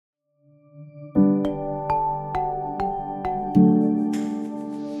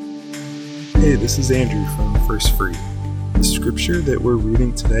Hey, this is Andrew from First Free. The scripture that we're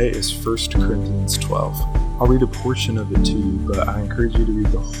reading today is 1 Corinthians 12. I'll read a portion of it to you, but I encourage you to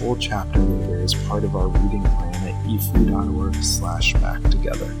read the whole chapter later as part of our reading plan at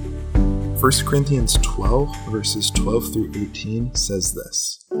efree.org/backtogether. 1 Corinthians 12, verses 12 through 18 says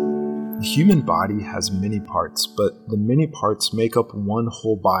this: The human body has many parts, but the many parts make up one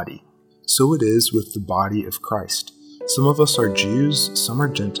whole body. So it is with the body of Christ. Some of us are Jews, some are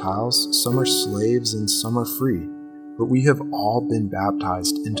Gentiles, some are slaves, and some are free. But we have all been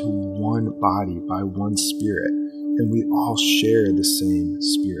baptized into one body by one Spirit, and we all share the same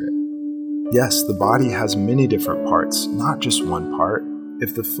Spirit. Yes, the body has many different parts, not just one part.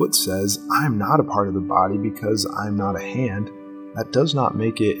 If the foot says, I am not a part of the body because I am not a hand, that does not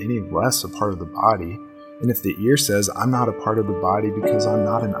make it any less a part of the body. And if the ear says, I'm not a part of the body because I'm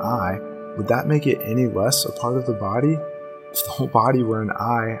not an eye, would that make it any less a part of the body? If the whole body were an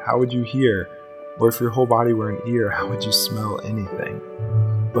eye, how would you hear? Or if your whole body were an ear, how would you smell anything?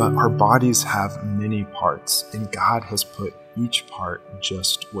 But our bodies have many parts, and God has put each part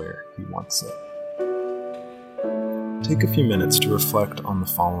just where He wants it. Take a few minutes to reflect on the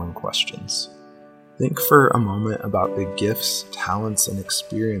following questions. Think for a moment about the gifts, talents, and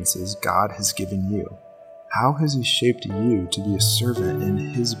experiences God has given you. How has He shaped you to be a servant in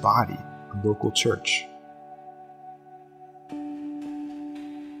His body, a local church?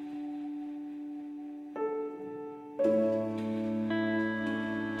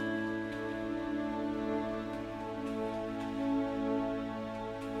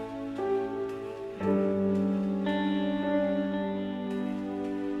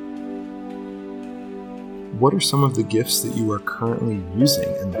 What are some of the gifts that you are currently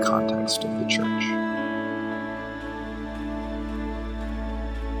using in the context of the church?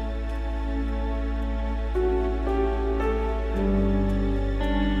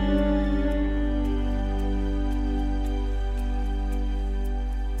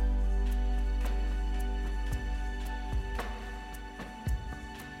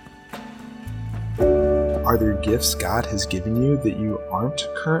 Are there gifts God has given you that you aren't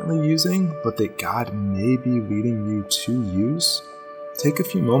currently using, but that God may be leading you to use? Take a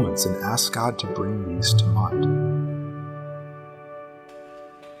few moments and ask God to bring these to mind.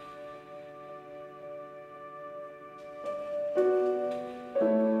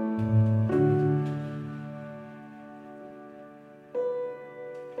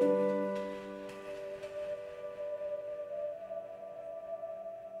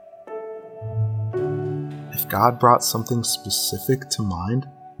 If God brought something specific to mind,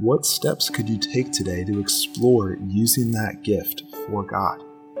 what steps could you take today to explore using that gift for God?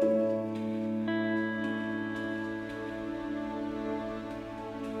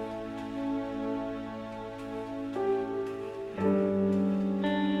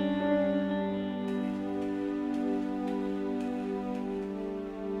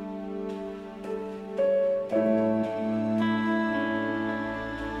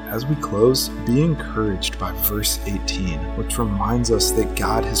 As we close, be encouraged by verse 18, which reminds us that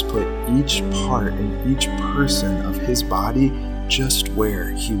God has put each part and each person of His body just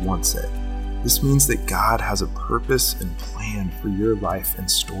where He wants it. This means that God has a purpose and plan for your life and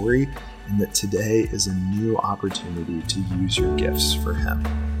story, and that today is a new opportunity to use your gifts for Him.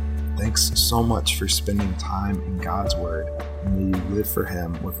 Thanks so much for spending time in God's Word, and may you live for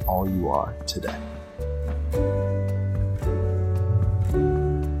Him with all you are today.